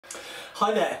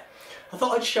Hi there. I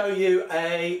thought I'd show you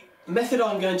a method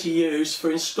I'm going to use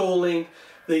for installing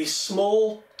these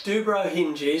small Dubro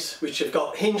hinges, which have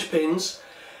got hinge pins,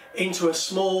 into a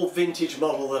small vintage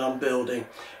model that I'm building.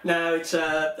 Now it's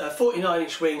a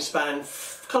 49-inch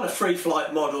wingspan, kind of free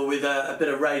flight model with a bit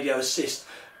of radio assist,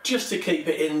 just to keep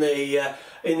it in the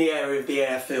area of the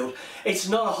airfield. It's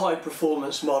not a high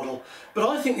performance model, but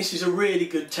I think this is a really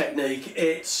good technique.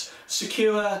 It's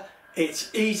secure, it's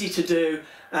easy to do,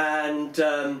 and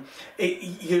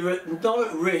you're not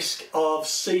at risk of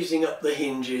seizing up the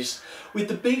hinges. With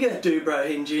the bigger Dubro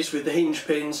hinges with the hinge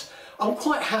pins, I'm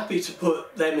quite happy to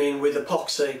put them in with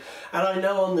epoxy, and I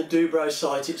know on the Dubro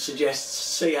site it suggests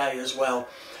CA as well.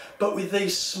 But with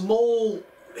these small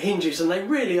hinges, and they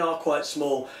really are quite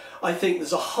small, I think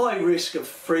there's a high risk of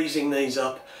freezing these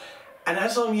up. And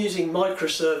as I'm using micro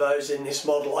servos in this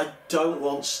model, I don't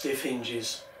want stiff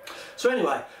hinges. So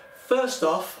anyway, first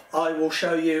off, I will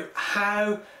show you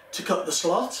how to cut the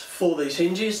slot for these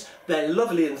hinges. They're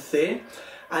lovely and thin,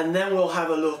 and then we'll have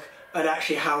a look at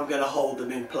actually how I'm going to hold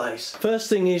them in place. First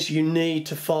thing is you need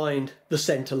to find the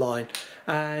centre line,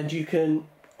 and you can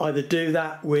either do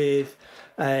that with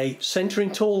a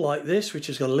centering tool like this, which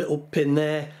has got a little pin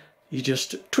there. You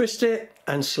just twist it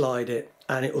and slide it,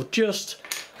 and it will just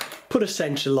put a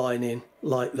centre line in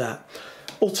like that.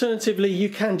 Alternatively, you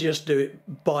can just do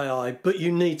it by eye, but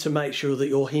you need to make sure that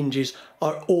your hinges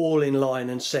are all in line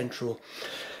and central.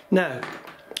 Now,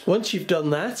 once you've done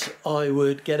that, I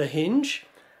would get a hinge,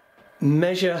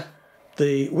 measure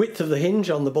the width of the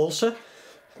hinge on the balsa.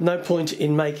 No point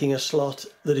in making a slot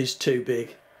that is too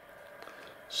big.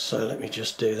 So let me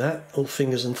just do that, all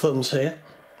fingers and thumbs here.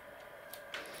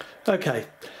 Okay,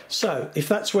 so if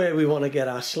that's where we want to get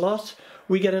our slot,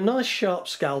 we get a nice sharp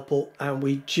scalpel and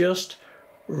we just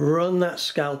run that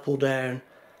scalpel down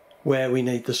where we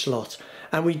need the slot.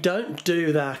 And we don't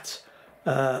do that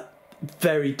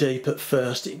very deep at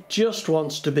first. It just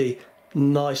wants to be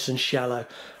nice and shallow.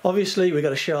 Obviously we've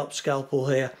got a sharp scalpel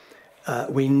here.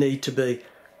 We need to be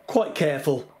quite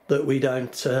careful that we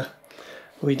don't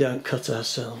cut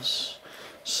ourselves.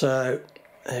 So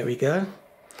there we go.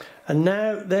 And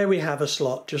now there we have a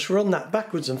slot. Just run that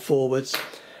backwards and forwards,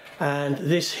 and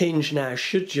this hinge now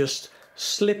should just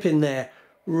slip in there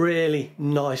really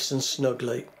nice and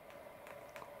snugly.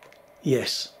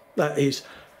 Yes, that is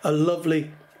a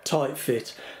lovely tight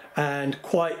fit and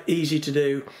quite easy to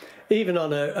do even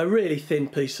on a really thin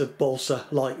piece of balsa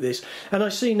like this. And I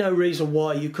see no reason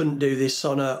why you couldn't do this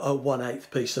on a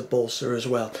 1/8 piece of balsa as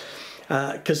well,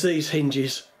 because these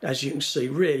hinges, as you can see,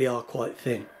 really are quite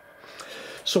thin.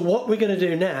 So what we're going to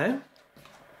do now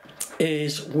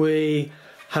is we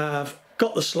have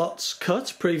got the slots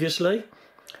cut previously.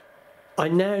 I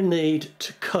now need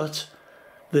to cut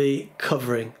the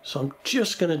covering, so I'm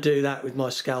just going to do that with my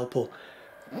scalpel.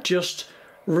 Just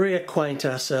reacquaint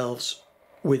ourselves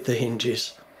with the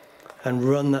hinges and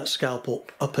run that scalpel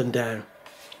up and down.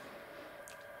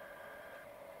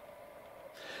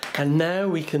 And now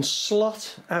we can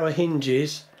slot our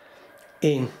hinges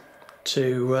into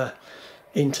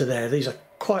there. These are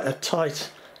quite a tight,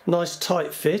 nice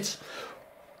tight fit,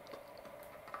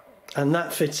 and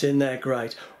that fits in there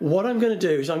great. What I'm going to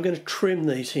do is I'm going to trim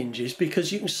these hinges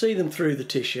because you can see them through the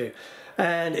tissue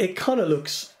and it kind of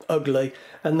looks ugly,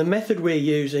 and the method we're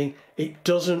using, it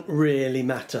doesn't really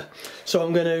matter. So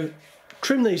I'm going to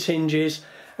trim these hinges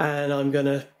and I'm going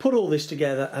to put all this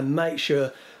together and make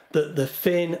sure that the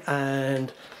fin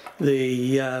and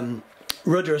the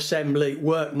rudder assembly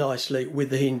work nicely with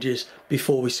the hinges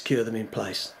before we secure them in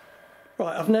place.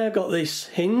 Right, I've now got this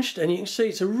hinged, and you can see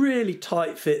it's a really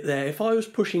tight fit there. If I was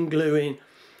pushing glue in,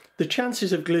 the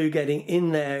chances of glue getting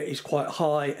in there is quite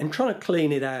high, and trying to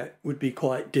clean it out would be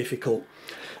quite difficult.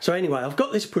 So anyway, I've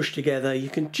got this pushed together. You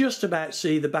can just about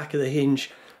see the back of the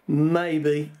hinge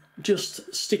maybe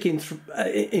just sticking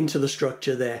into the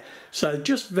structure there. So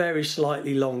just very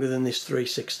slightly longer than this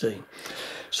 3/16.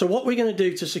 So what we're going to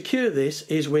do to secure this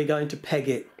is we're going to peg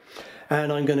it,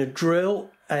 and I'm going to drill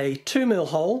a 2mm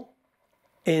hole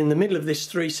in the middle of this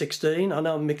 3/16. I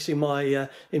know I'm mixing my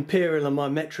imperial and my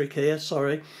metric here,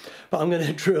 sorry, but I'm going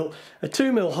to drill a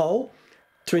 2mm hole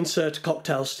to insert a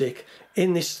cocktail stick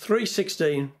in this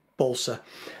 3/16 balsa,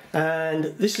 and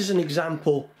this is an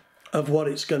example of what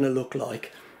it's going to look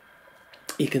like.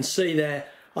 You can see there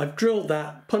I've drilled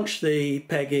that, punched the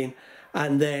peg in,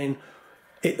 and then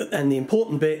and the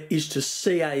important bit is to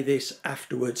CA this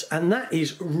afterwards, and that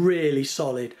is really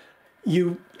solid.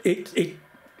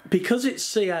 Because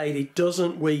it's CA'd, it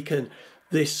doesn't weaken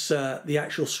this the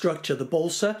actual structure, the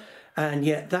balsa, and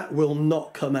yet that will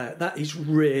not come out. That is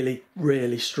really,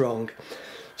 really strong.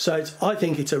 So I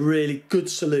think it's a really good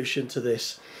solution to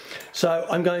this. So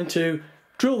I'm going to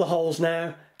drill the holes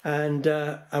now, and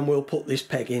we'll put this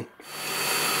peg in.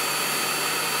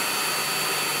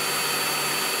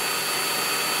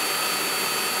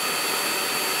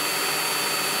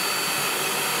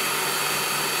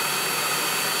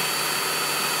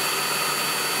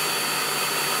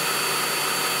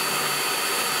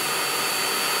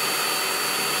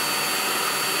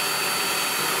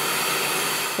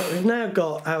 We've now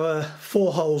got our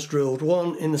 4 holes drilled,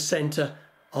 one in the centre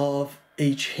of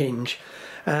each hinge,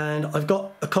 and I've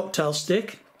got a cocktail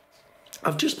stick.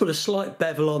 I've just put a slight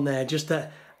bevel on there just to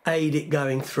aid it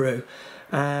going through,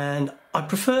 and I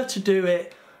prefer to do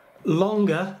it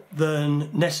longer than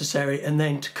necessary and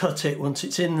then to cut it once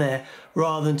it's in there,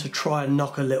 rather than to try and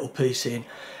knock a little piece in.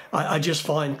 I just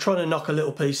find trying to knock a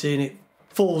little piece in, it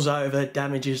falls over,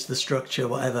 damages the structure,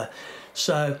 whatever.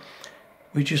 So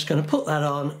we're just going to put that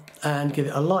on and give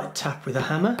it a light tap with a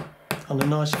hammer on a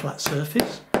nice flat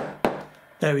surface.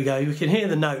 There we go. You can hear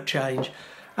the note change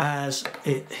as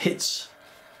it hits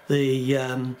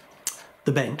the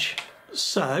bench.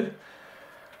 So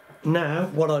now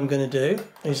what I'm going to do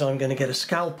is I'm going to get a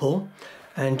scalpel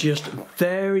and just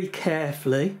very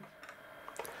carefully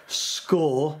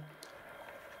score,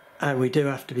 and we do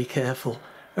have to be careful,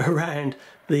 around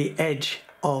the edge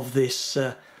of this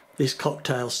this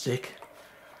cocktail stick.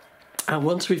 And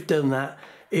once we've done that,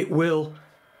 it will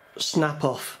snap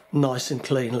off nice and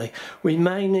cleanly. We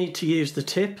may need to use the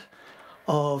tip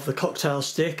of the cocktail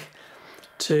stick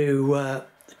to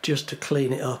just to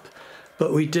clean it up,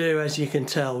 but we do, as you can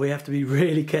tell, we have to be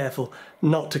really careful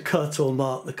not to cut or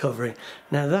mark the covering.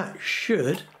 Now that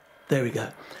should, there we go,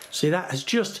 see, that has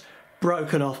just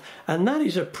broken off, and that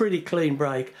is a pretty clean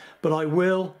break, but I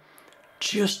will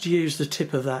just use the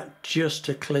tip of that just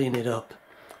to clean it up.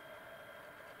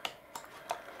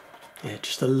 Yeah,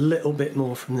 just a little bit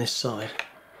more from this side.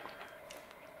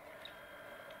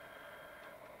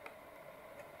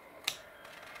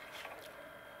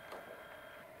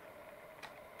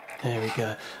 There we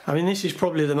go. I mean, this is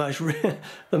probably the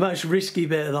most risky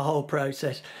bit of the whole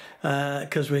process,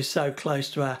 because we're so close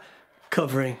to our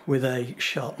covering with a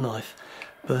sharp knife.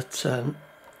 But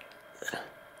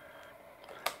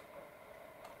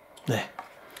there.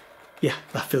 Yeah,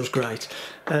 that feels great.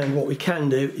 And what we can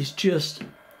do is just,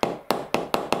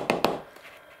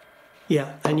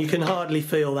 yeah, and you can hardly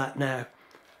feel that now.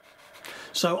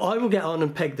 So I will get on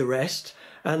and peg the rest,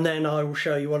 and then I will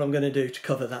show you what I'm going to do to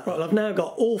cover that. Right, I've now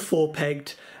got all 4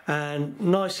 pegged and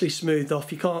nicely smoothed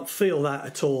off. You can't feel that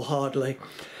at all, hardly.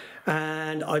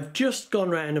 And I've just gone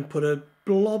round and put a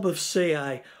blob of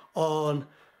CA on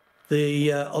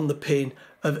the pin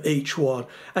of each one.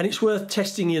 And it's worth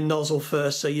testing your nozzle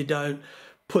first, so you don't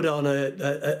put on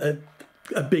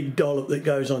a big dollop that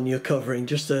goes on your covering,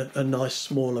 just a nice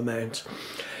small amount.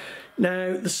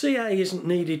 Now the CA isn't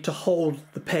needed to hold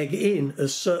the peg in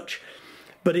as such,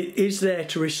 but it is there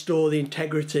to restore the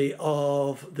integrity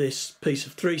of this piece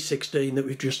of 316 that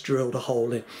we've just drilled a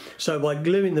hole in. So by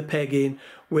gluing the peg in,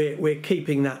 we're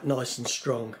keeping that nice and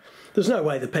strong. There's no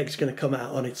way the peg's going to come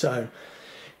out on its own.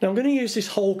 Now I'm going to use this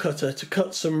hole cutter to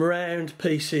cut some round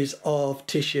pieces of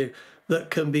tissue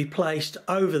that can be placed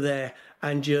over there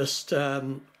and just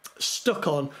stuck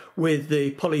on with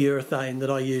the polyurethane that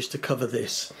I use to cover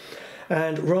this.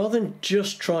 And rather than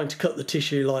just trying to cut the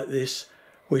tissue like this,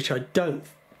 which I don't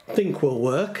think will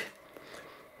work,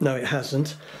 no it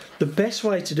hasn't, the best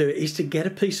way to do it is to get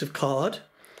a piece of card.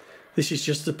 This is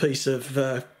just a piece of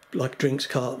like drinks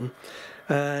carton,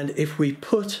 and if we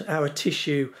put our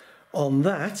tissue on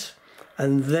that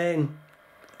and then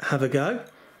have a go,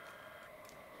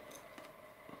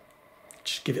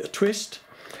 just give it a twist,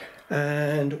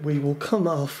 and we will come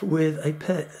off with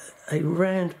a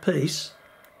round piece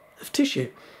of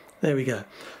tissue. There we go.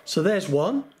 So there's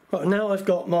one. Right, now I've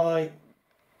got my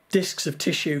discs of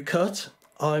tissue cut.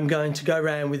 I'm going to go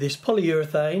around with this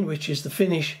polyurethane, which is the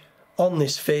finish on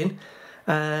this fin,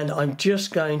 and I'm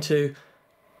just going to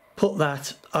put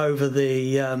that over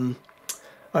the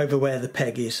over where the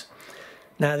peg is.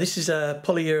 Now this is a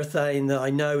polyurethane that I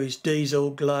know is diesel,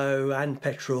 glow and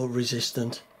petrol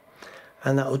resistant,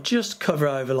 and that will just cover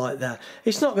over like that.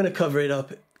 It's not going to cover it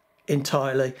up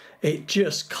entirely, it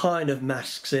just kind of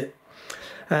masks it.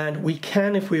 And we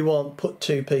can, if we want, put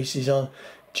 2 pieces on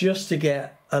just to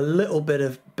get a little bit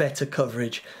of better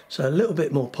coverage. So a little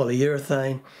bit more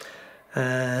polyurethane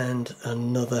and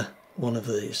another one of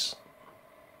these.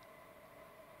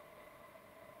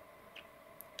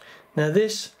 Now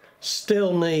this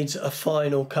still needs a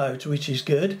final coat, which is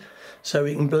good, so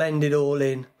we can blend it all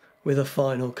in with a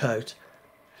final coat.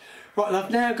 Right,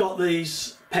 I've now got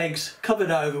these pegs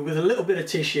covered over with a little bit of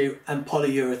tissue and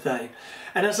polyurethane.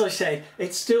 And as I said,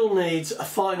 it still needs a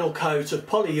final coat of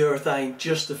polyurethane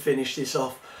just to finish this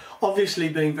off. Obviously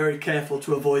being very careful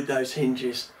to avoid those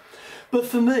hinges. But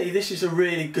for me, this is a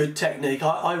really good technique.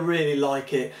 I really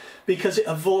like it because it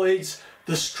avoids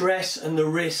the stress and the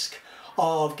risk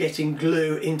of getting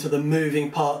glue into the moving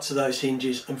parts of those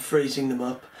hinges and freezing them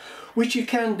up, which you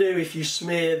can do if you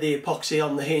smear the epoxy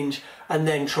on the hinge and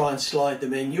then try and slide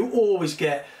them in. You always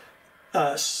get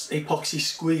epoxy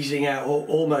squeezing out, or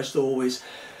almost always.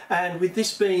 And with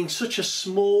this being such a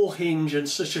small hinge and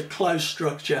such a close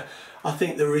structure, I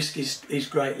think the risk is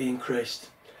greatly increased.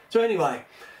 So anyway,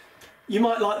 you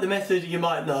might like the method, you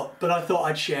might not, but I thought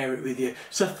I'd share it with you.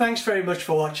 So thanks very much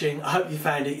for watching. I hope you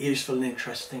found it useful and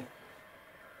interesting.